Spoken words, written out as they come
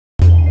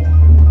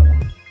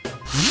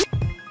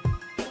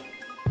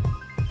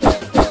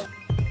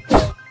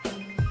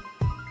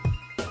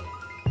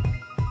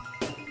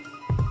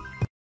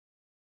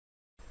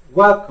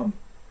Welcome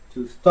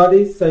to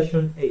Study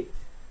Session 8,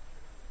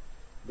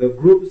 the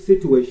Group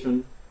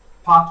Situation,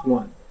 Part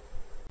 1.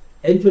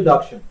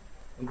 Introduction.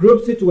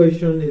 Group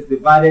situation is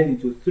divided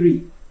into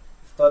 3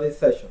 study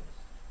sessions.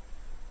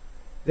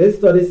 This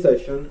study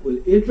session will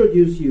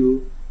introduce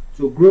you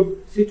to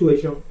Group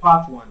Situation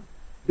Part 1.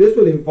 This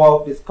will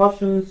involve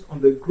discussions on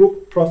the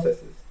group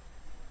processes,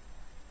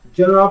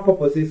 general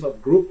purposes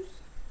of groups,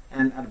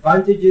 and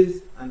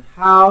advantages and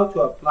how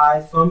to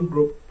apply some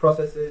group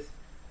processes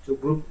to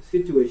group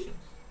situations.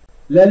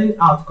 Learning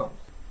outcomes.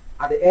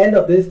 At the end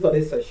of this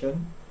study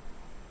session,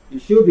 you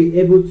should be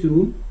able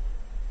to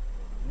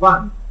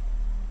 1.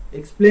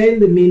 Explain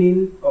the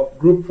meaning of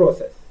group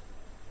process.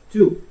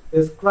 2.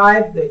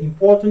 Describe the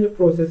important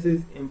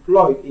processes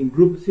employed in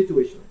group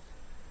situations.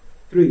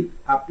 3.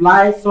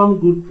 Apply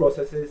some group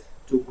processes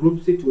to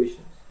group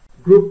situations.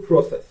 Group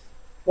process.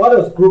 What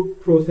does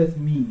group process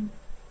mean?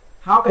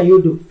 How can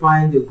you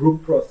define the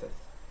group process?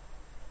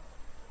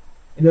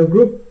 In a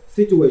group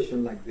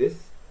situation like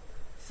this,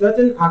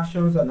 certain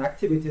actions and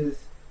activities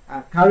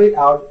are carried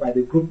out by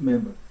the group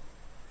members.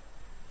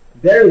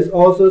 There is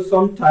also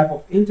some type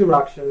of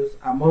interactions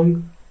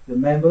among the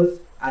members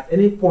at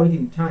any point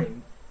in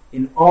time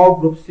in all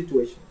group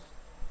situations.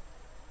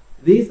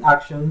 These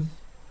actions,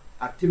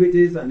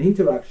 activities, and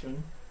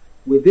interactions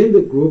within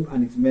the group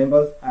and its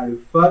members are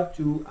referred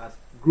to as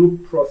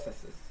group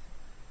processes.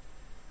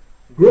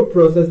 Group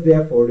process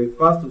therefore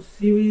refers to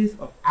series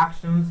of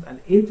actions and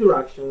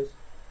interactions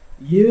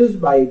used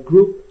by a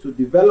group to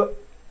develop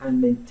and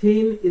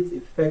maintain its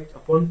effect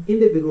upon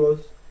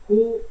individuals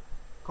who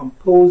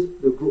compose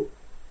the group.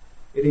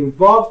 It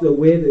involves the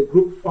way the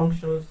group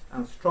functions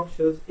and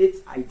structures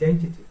its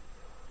identity.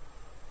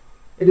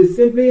 It is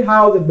simply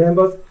how the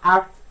members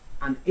act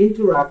and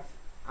interact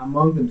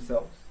among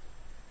themselves.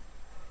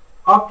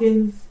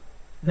 Hawkins,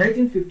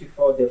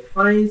 1954,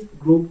 defines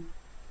group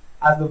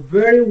as the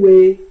very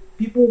way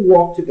people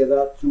work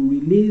together to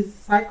release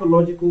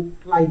psychological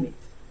climate,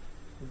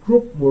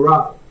 group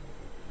morale,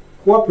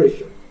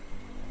 cooperation,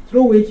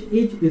 through which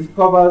each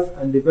discovers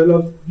and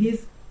develops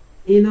his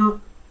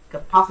inner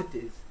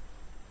capacities,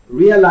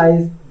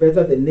 realizes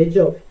better the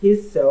nature of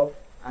his self,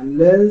 and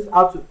learns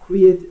how to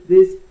create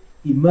this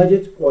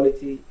emergent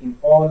quality in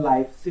all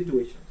life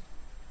situations.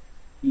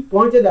 He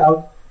pointed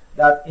out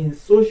that in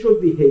social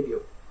behavior,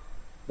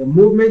 the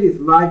movement is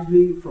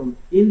largely from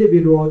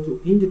individual to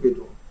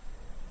individual,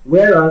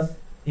 whereas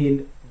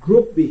in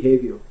group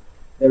behavior,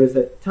 there is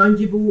a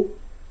tangible,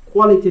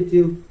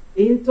 qualitative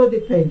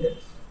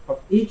interdependence of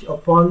each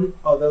upon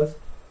others,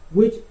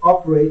 which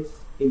operates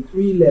in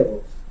 3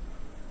 levels.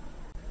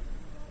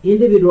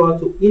 Individual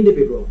to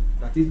individual,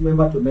 that is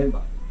member to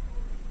member.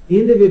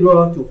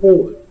 Individual to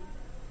whole,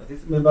 that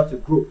is member to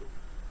group.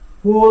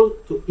 Whole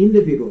to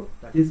individual,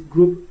 that is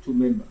group to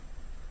member.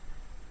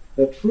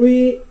 The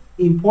 3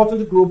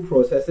 important group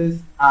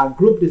processes are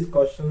group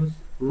discussions,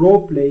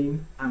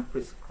 role-playing, and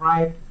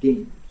prescribed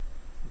games.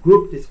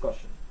 Group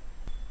discussion.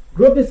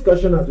 Group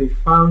discussion has been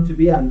found to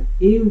be an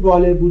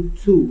invaluable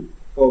tool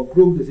for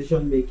group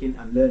decision-making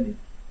and learning.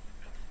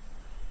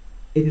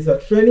 It is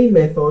a training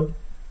method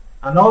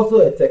and also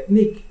a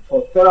technique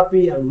for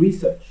therapy and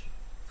research.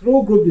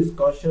 Through group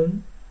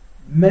discussion,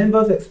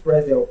 members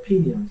express their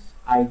opinions,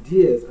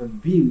 ideas,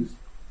 and views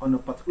on a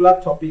particular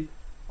topic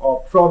or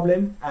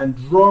problem and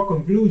draw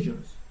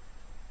conclusions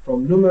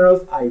from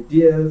numerous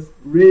ideas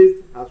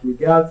raised as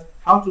regards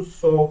how to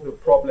solve the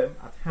problem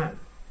at hand.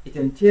 It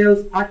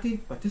entails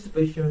active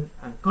participation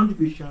and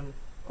contribution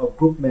of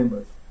group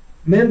members.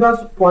 Members'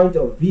 point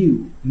of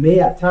view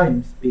may at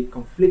times be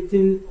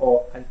conflicting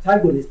or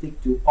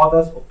antagonistic to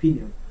others'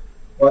 opinions,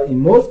 but in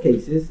most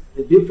cases,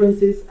 the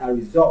differences are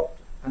resolved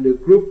and the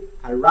group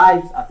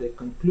arrives at a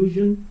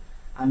conclusion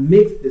and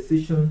makes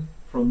decisions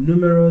from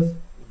numerous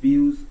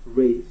views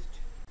raised.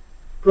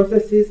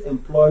 Processes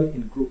employed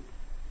in group.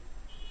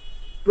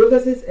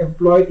 Processes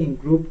employed in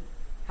group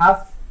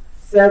has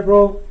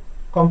several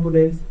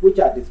components which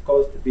are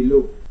discussed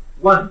below.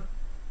 1.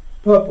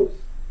 Purpose.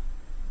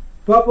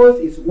 Purpose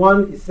is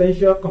one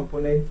essential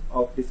component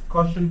of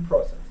discussion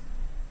process.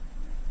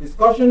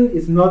 Discussion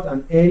is not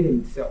an end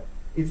in itself.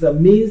 It's a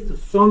means to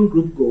some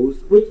group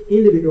goals which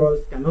individuals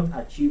cannot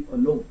achieve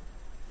alone.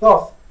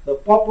 Thus, the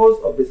purpose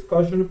of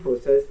discussion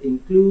process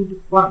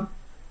include 1.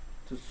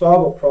 To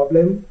solve a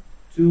problem,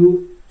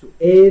 2. To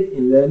aid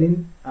in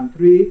learning, and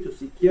 3. To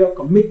secure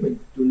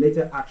commitment to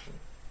later action.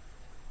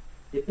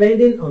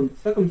 Depending on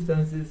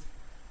circumstances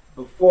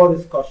before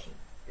discussion,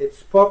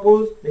 its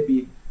purpose may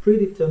be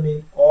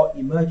predetermined or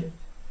emergent.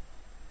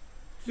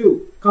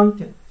 2.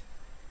 Content.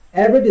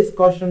 Every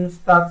discussion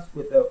starts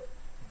with a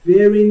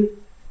varying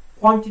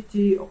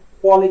quantity or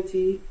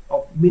quality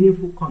of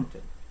meaningful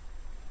content.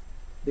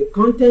 The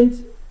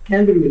content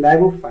can be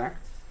reliable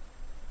facts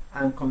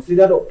and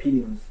considered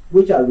opinions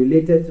which are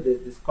related to the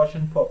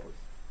discussion purpose.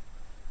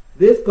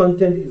 This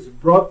content is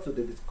brought to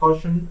the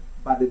discussion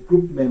by the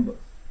group members.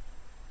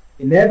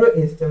 In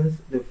every instance,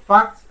 the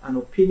facts and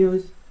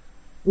opinions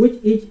which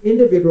each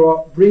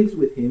individual brings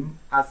with him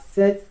are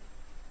set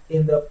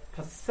in the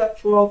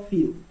perceptual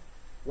field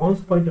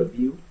one's point of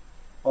view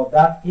of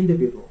that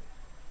individual.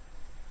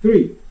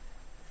 3.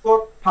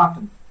 Thought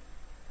pattern.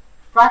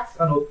 Facts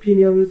and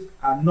opinions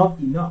are not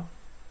enough.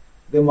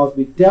 They must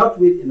be dealt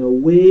with in a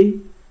way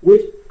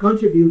which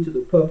contribute to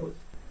the purpose.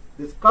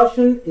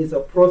 Discussion is a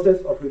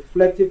process of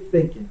reflective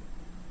thinking.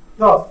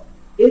 Thus,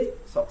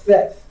 its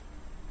success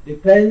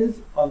depends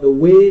on the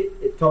way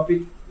a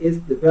topic is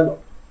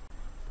developed.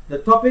 The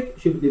topic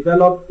should be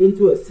developed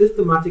into a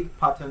systematic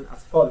pattern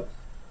as follows: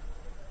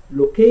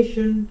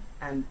 location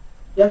and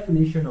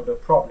definition of the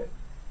problem,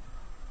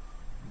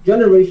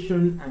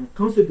 generation and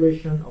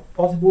consideration of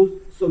possible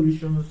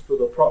solutions to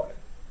the problem,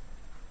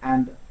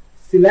 and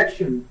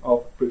selection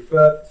of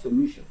preferred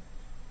solutions.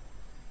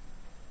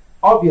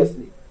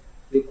 Obviously,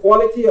 the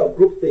quality of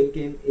group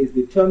thinking is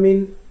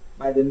determined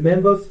by the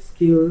members'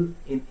 skill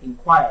in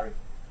inquiry.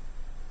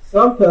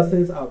 Some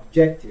persons are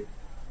objective,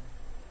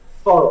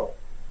 thorough,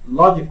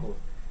 logical,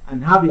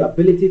 and have the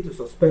ability to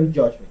suspend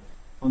judgment.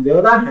 On the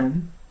other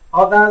hand,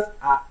 others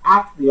are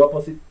at the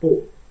opposite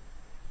pole.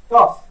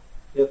 Thus,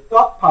 the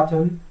thought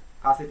pattern,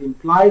 as it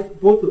implies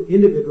both to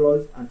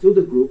individuals and to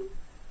the group,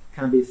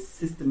 can be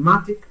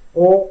systematic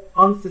or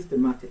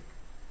unsystematic.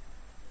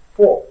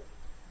 4.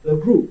 The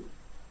group.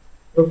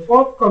 The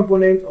fourth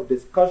component of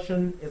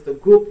discussion is the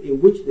group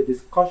in which the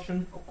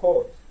discussion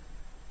occurs.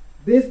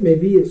 This may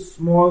be a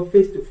small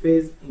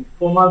face-to-face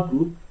informal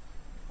group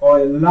or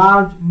a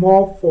large,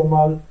 more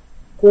formal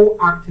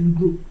co-acting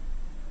group.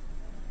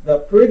 The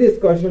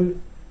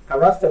pre-discussion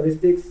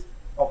characteristics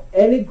of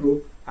any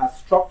group are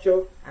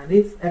structure and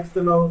its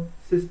external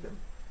system.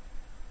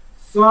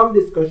 Some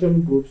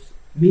discussion groups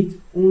meet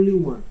only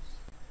once.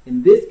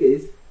 In this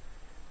case,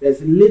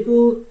 there's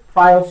little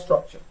prior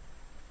structure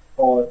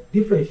or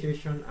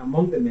differentiation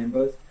among the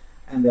members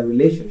and their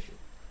relationship,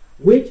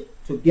 which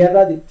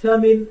together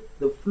determine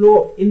the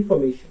flow of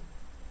information,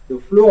 the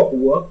flow of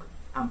work,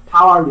 and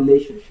power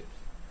relationships.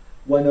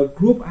 When a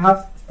group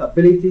has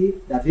stability,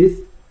 that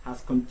is,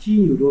 has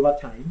continued over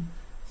time,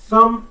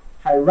 some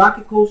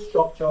hierarchical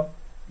structure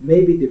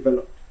may be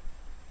developed.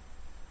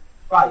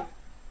 5.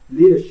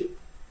 Leadership.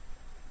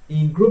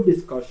 In group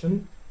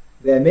discussion,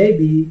 there may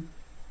be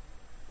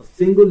a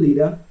single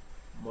leader,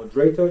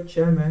 moderator,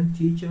 chairman,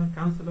 teacher,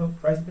 counselor,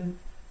 president,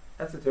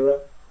 etc.,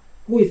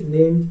 who is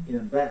named in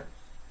advance.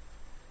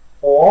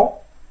 Or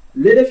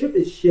leadership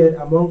is shared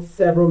among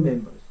several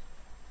members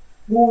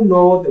who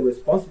know the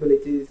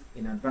responsibilities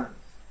in advance.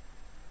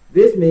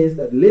 This means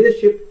that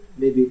leadership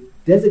may be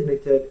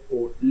designated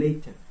or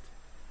latent.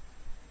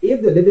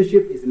 If the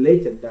leadership is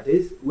latent, that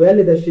is, where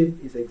leadership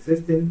is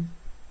existing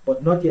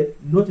but not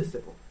yet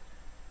noticeable,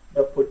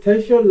 the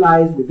potential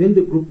lies within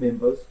the group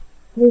members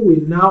who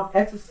will now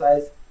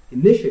exercise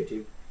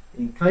initiative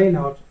in carrying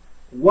out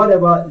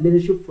whatever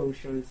leadership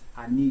functions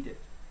are needed.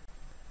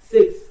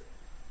 6.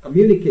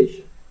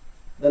 Communication.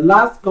 The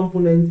last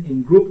component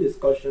in group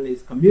discussion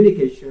is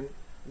communication,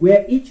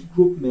 where each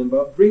group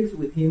member brings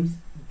with him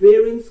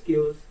varying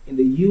skills in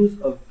the use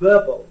of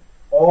verbal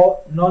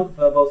or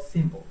non-verbal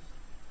symbols.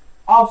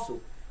 Also,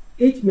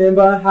 each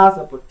member has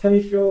a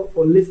potential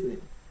for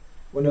listening.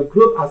 When a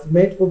group has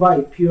met over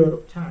a period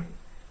of time,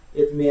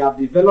 it may have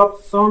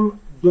developed some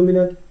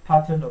dominant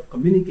pattern of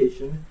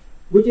communication,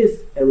 which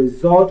is a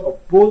result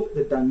of both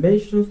the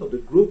dimensions of the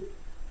group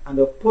and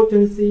the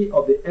potency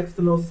of the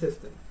external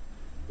system.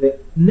 The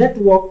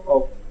network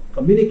of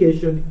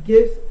communication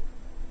gives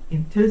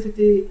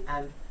intensity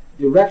and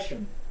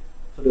direction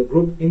to the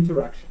group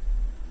interaction.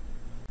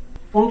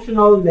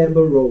 Functional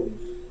member roles.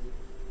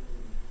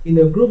 In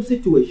a group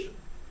situation,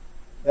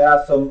 there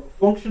are some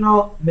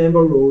functional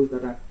member roles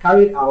that are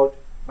carried out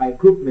by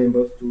group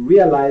members to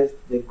realize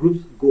the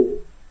group's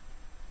goal.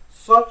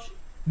 Such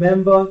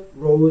member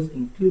roles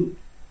include: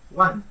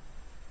 1.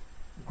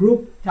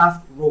 Group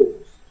task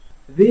roles.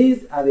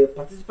 These are the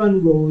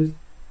participant roles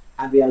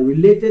and they are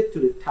related to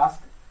the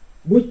task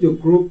which the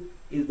group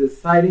is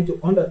deciding to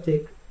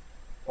undertake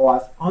or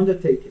has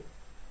undertaken.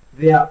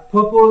 Their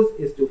purpose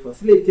is to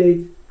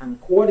facilitate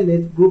and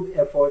coordinate group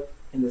effort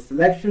in the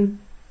selection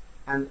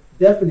and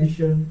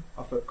definition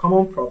of a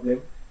common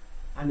problem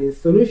and in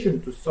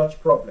solution to such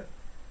problem.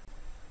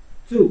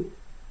 2.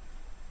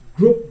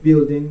 Group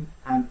building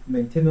and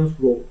maintenance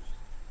roles.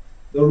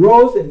 The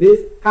roles in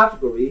this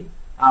category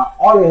are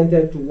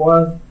oriented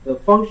towards the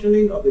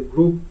functioning of the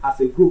group as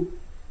a group.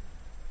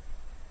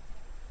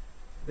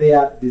 They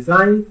are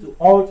designed to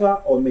alter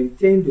or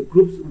maintain the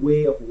group's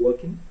way of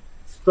working,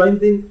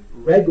 strengthen,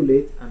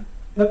 regulate, and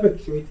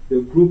perpetuate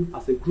the group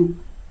as a group.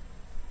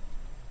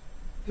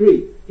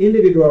 3.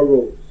 Individual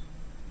roles.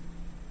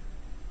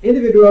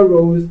 Individual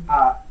roles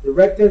are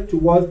directed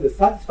towards the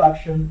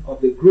satisfaction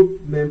of the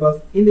group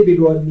members'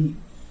 individual needs.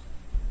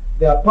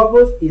 Their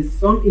purpose is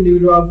some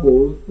individual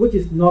goal which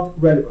is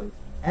not relevant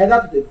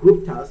either to the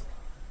group task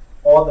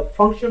or the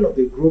function of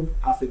the group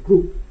as a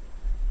group.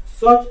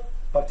 Such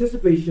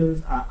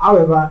participations are,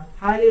 however,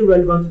 highly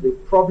relevant to the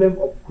problem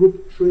of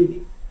group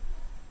training,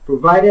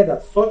 provided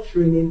that such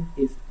training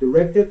is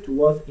directed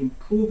towards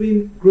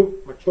improving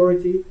group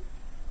maturity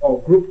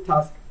or group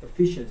task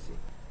efficiency.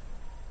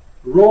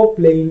 Role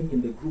playing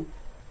in the group.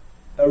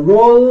 A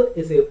role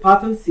is a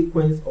pattern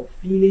sequence of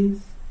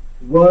feelings,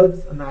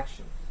 words, and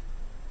actions.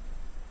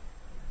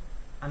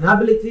 An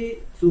ability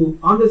to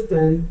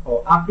understand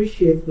or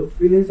appreciate the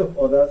feelings of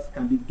others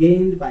can be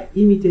gained by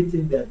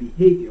imitating their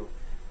behavior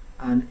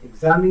and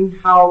examining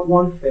how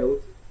one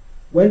felt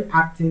when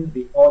acting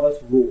the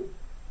other's role.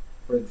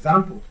 For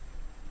example,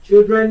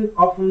 children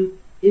often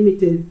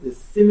imitate the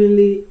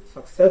seemingly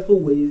successful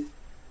ways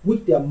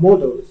which their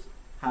models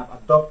have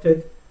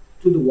adopted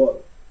to the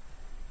world.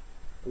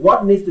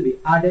 What needs to be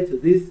added to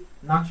this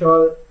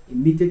natural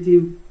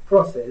imitative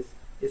process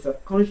is a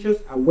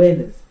conscious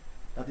awareness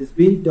that is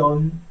being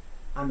done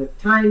and the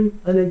time,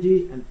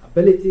 energy, and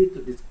ability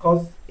to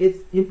discuss its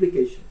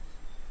implications.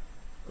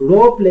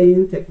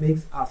 Role-playing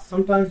techniques are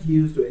sometimes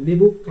used to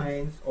enable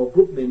clients or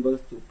group members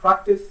to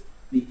practice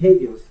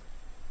behaviors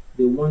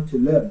they want to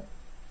learn.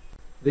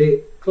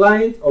 The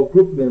client or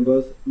group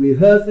members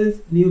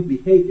rehearses new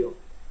behavior,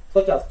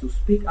 such as to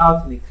speak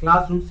out in a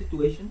classroom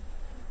situation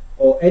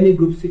or any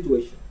group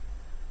situation,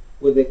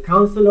 with the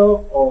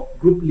counselor or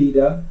group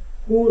leader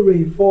who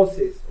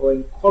reinforces or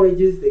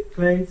encourages the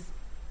client's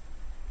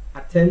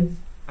attempts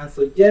and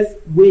suggests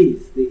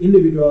ways the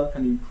individual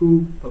can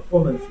improve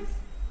performances.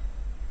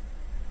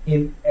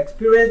 In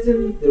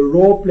experiencing the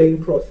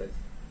role-playing process,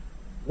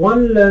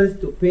 one learns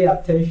to pay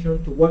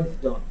attention to what is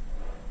done.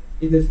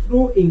 It is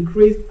through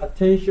increased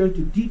attention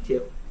to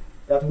detail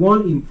that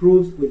one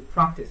improves with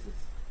practices.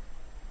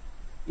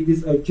 It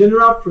is a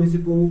general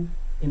principle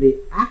in the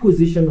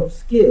acquisition of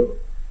skill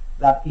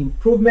that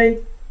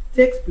improvement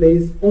takes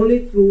place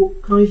only through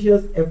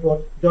conscious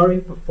effort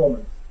during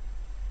performance.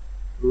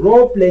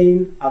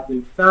 Role-playing has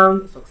been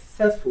found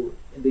successful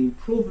in the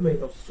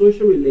improvement of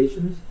social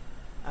relations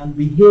and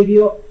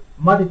behavior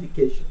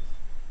modifications.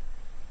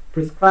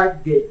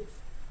 Prescribed games.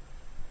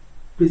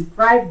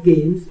 Prescribed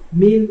games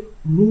mean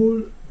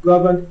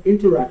rule-governed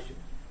interaction.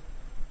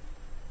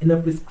 In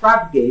a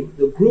prescribed game,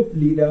 the group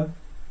leader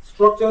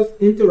structures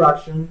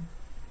interaction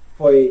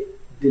for a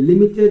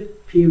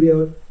delimited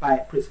period by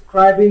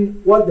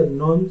prescribing what the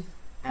norms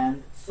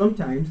and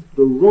sometimes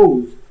the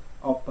roles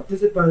of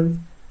participants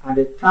and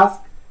the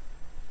task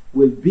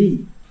will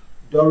be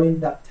during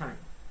that time.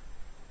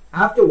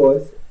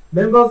 Afterwards,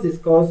 members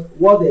discuss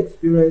what they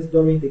experienced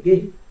during the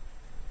game,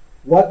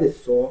 what they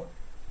saw,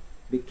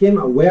 became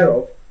aware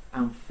of,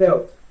 and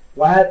felt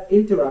while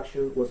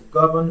interaction was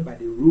governed by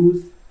the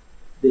rules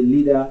the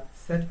leader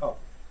set up.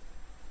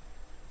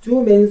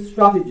 Two main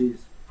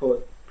strategies for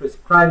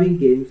prescribing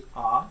games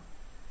are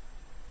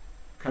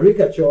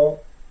caricature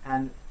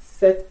and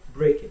set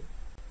breaking.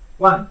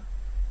 1.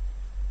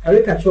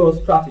 Caricature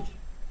strategy.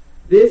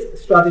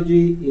 This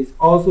strategy is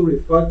also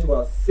referred to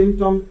as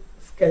symptom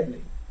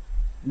scheduling,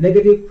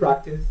 negative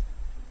practice,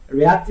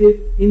 reactive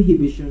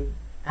inhibition,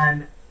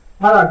 and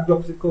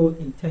paradoxical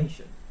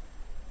intention.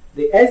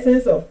 The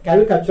essence of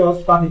caricature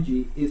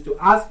strategy is to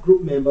ask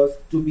group members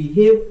to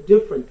behave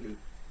differently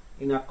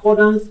in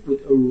accordance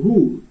with a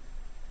rule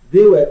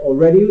they were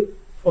already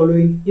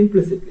following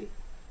implicitly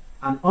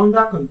and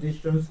under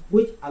conditions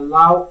which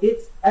allow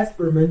its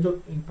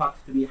experimental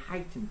impact to be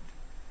heightened.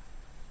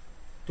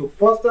 To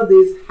foster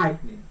this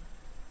heightening,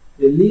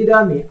 the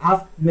leader may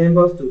ask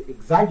members to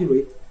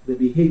exaggerate the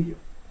behavior.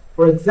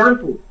 For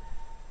example,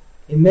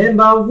 a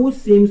member who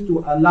seems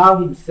to allow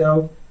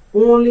himself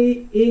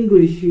only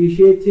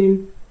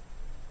ingratiating,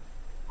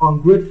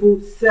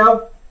 ungrateful,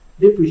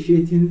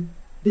 self-depreciating,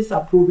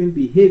 disapproving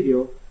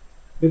behavior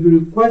may be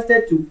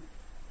requested to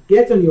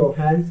get on your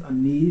hands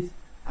and knees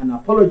and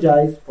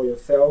apologize for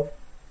yourself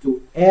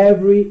to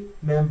every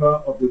member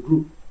of the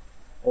group.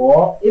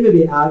 Or it may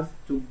be asked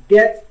to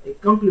get a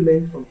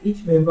compliment from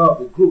each member of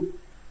the group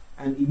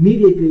and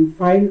immediately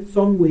find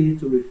some way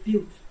to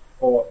refute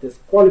or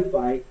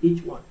disqualify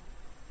each one.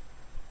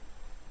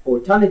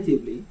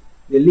 Alternatively,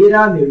 the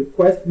leader may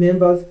request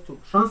members to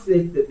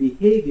translate the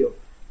behavior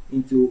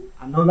into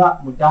another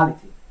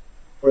modality.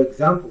 For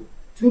example,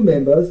 two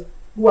members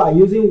who are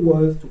using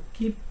words to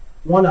keep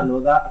one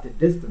another at a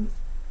distance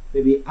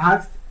may be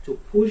asked to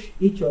push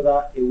each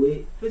other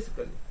away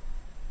physically.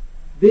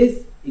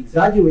 This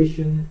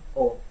exaggeration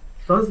or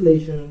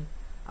translation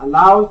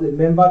allows the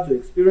member to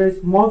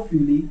experience more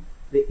fully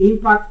the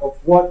impact of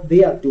what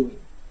they are doing,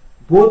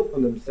 both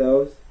on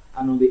themselves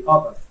and on the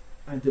others,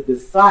 and to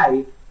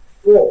decide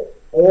for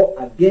or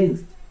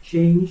against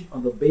change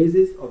on the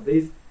basis of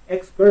this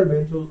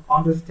experimental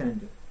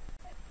understanding.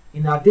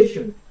 In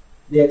addition,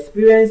 the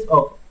experience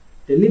of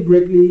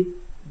deliberately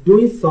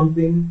doing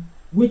something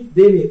which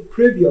they may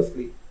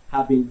previously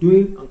have been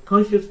doing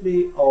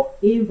unconsciously or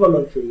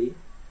involuntarily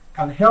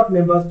can help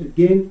members to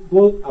gain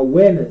both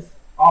awareness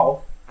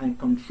of and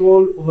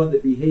control over the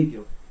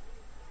behavior.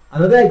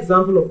 Another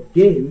example of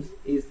games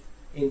is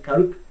in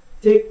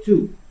Take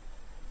Two.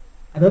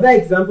 Another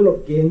example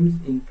of games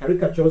in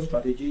caricature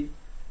strategy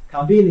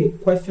can be in a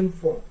question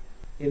form.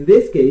 In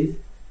this case,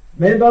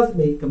 members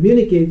may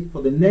communicate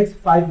for the next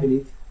 5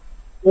 minutes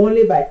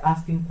only by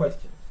asking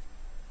questions.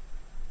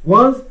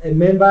 Once a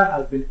member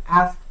has been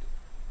asked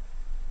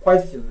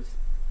questions,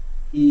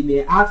 he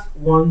may ask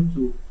one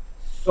to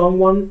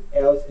someone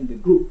else in the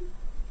group,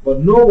 but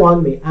no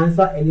one may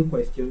answer any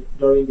question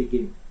during the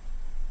game.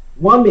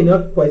 One may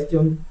not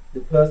question the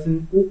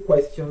person who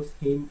questions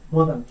him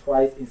more than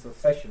twice in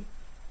succession,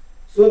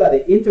 so that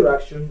the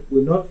interaction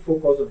will not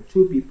focus on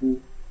two people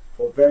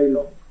for very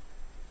long.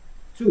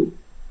 2.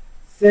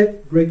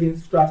 Set breaking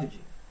strategy.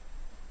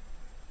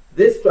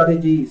 This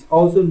strategy is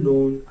also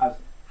known as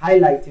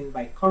highlighting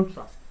by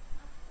contrast.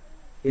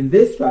 In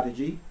this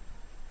strategy,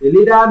 the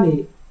leader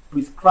may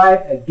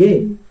prescribe a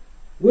game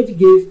which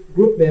gives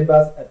group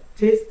members a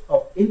taste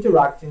of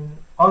interacting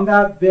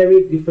under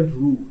very different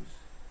rules.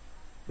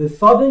 The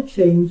sudden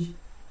change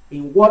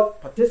in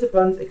what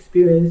participants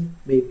experience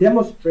may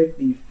demonstrate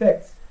the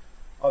effects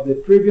of the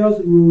previous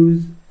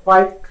rules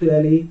quite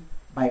clearly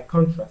by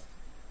contrast.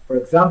 For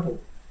example,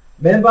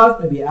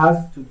 members may be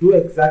asked to do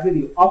exactly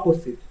the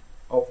opposite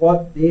of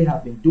what they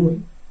have been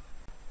doing.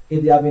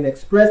 If they have been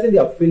expressing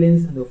their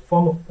feelings in the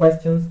form of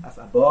questions as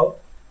above,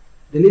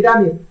 the leader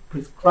may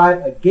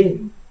prescribe a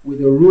game with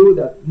the rule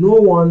that no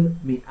one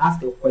may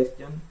ask a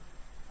question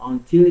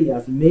until he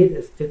has made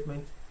a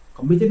statement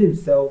committing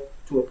himself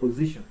to a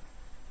position.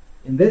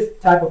 In this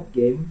type of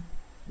game,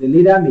 the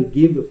leader may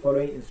give the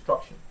following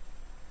instruction.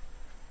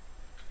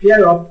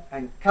 Pair up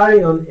and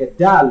carry on a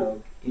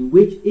dialogue in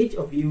which each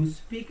of you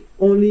speak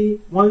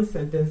only one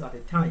sentence at a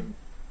time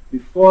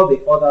before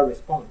the other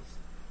responds.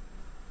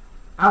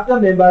 After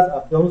members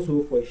have done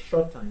so for a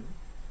short time,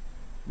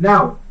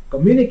 now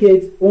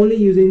communicate only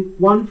using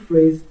one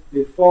phrase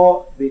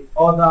before the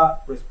other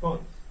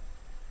responds.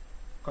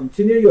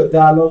 Continue your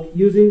dialogue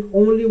using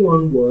only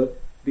one word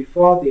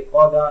before the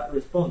other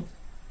responds.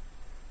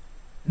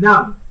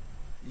 Now,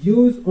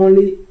 use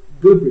only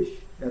gibberish,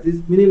 that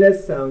is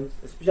meaningless sounds,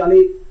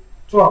 especially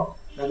talk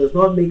that does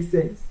not make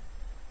sense.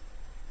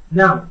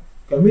 Now,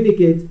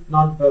 communicate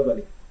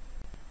non-verbally.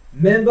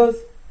 Members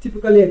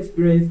typically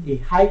experience a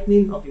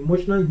heightening of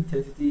emotional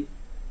intensity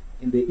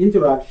in the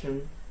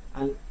interaction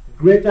and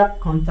greater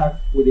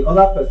contact with the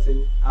other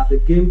person as the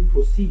game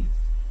proceeds.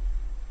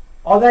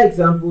 Other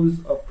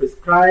examples of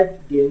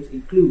prescribed games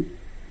include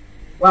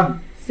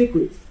 1.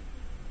 Secrets.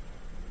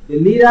 The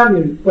leader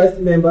may request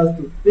members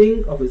to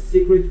think of a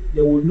secret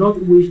they would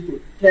not wish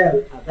to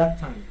tell at that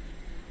time.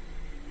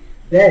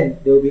 Then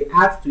they will be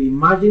asked to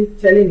imagine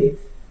telling it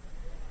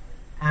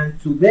and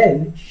to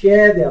then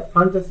share their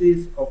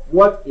fantasies of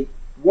what it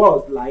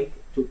was like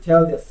to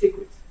tell their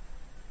secrets.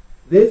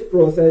 This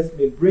process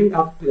may bring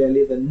out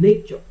clearly the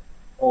nature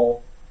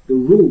of the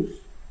rules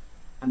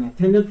and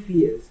attendant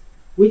fears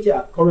which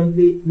are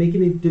currently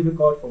making it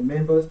difficult for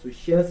members to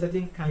share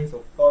certain kinds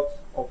of thoughts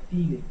or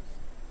feelings.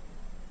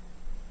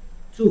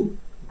 2.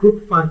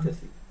 Group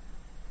fantasy.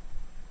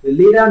 The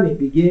leader may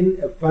begin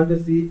a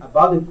fantasy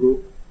about the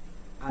group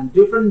and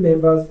different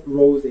members'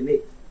 roles in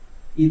it.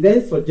 He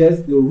then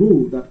suggests the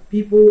rule that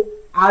people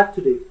add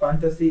to the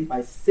fantasy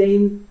by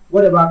saying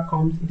whatever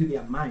comes into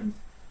their minds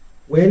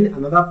when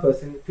another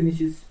person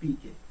finishes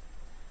speaking.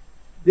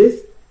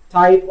 This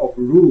type of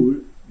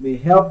rule may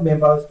help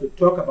members to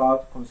talk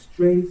about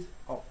constraints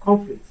or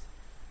conflicts,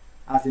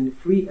 as in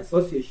free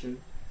association,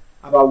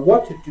 about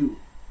what to do,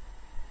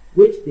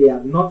 which they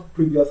have not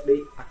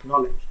previously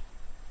acknowledged.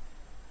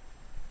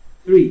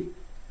 3.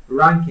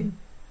 Ranking.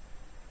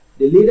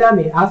 The leader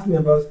may ask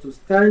members to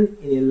stand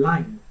in a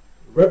line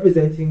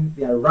representing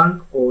their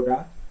rank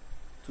order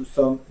to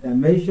some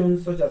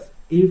dimensions such as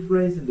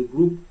influence in the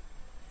group,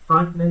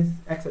 frankness,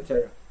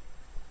 etc.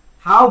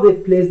 How they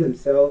place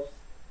themselves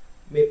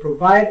may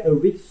provide a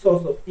rich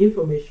source of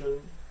information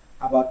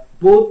about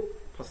both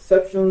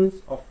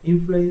perceptions of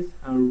influence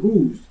and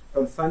rules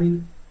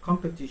concerning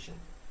competition.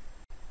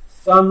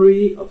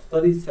 Summary of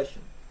study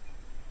session.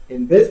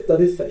 In this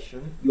study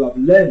session, you have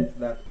learned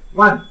that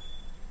 1.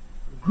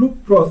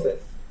 Group process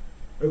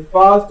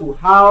refers to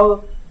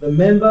how the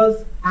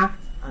members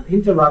act and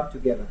interact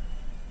together.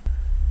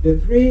 The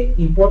 3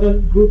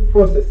 important group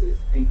processes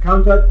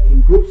encountered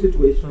in group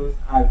situations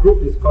are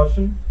group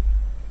discussion,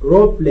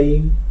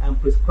 role-playing,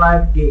 and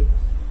prescribed games.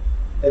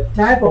 The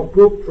type of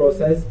group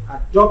process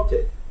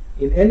adopted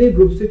in any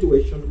group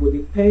situation will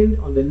depend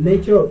on the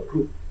nature of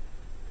group,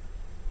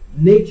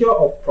 nature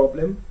of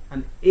problem,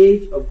 and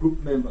age of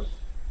group members.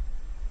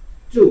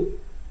 2.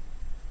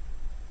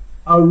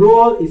 A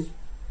role is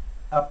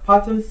a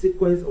pattern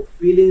sequence of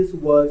feelings,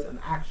 words, and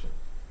actions.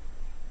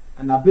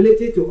 An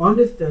ability to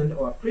understand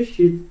or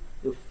appreciate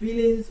the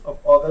feelings of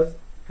others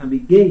can be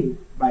gained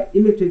by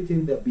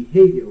imitating their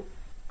behavior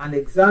and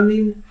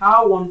examining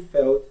how one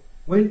felt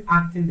when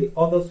acting the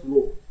other's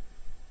role.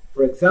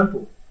 For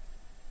example,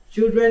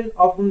 children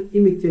often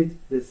imitate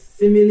the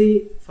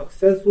seemingly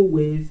successful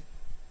ways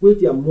which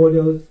their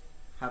models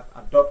have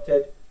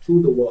adopted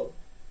to the world.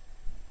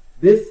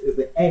 This is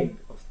the end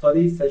of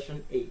study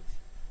session 8.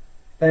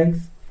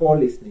 Thanks for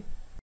listening.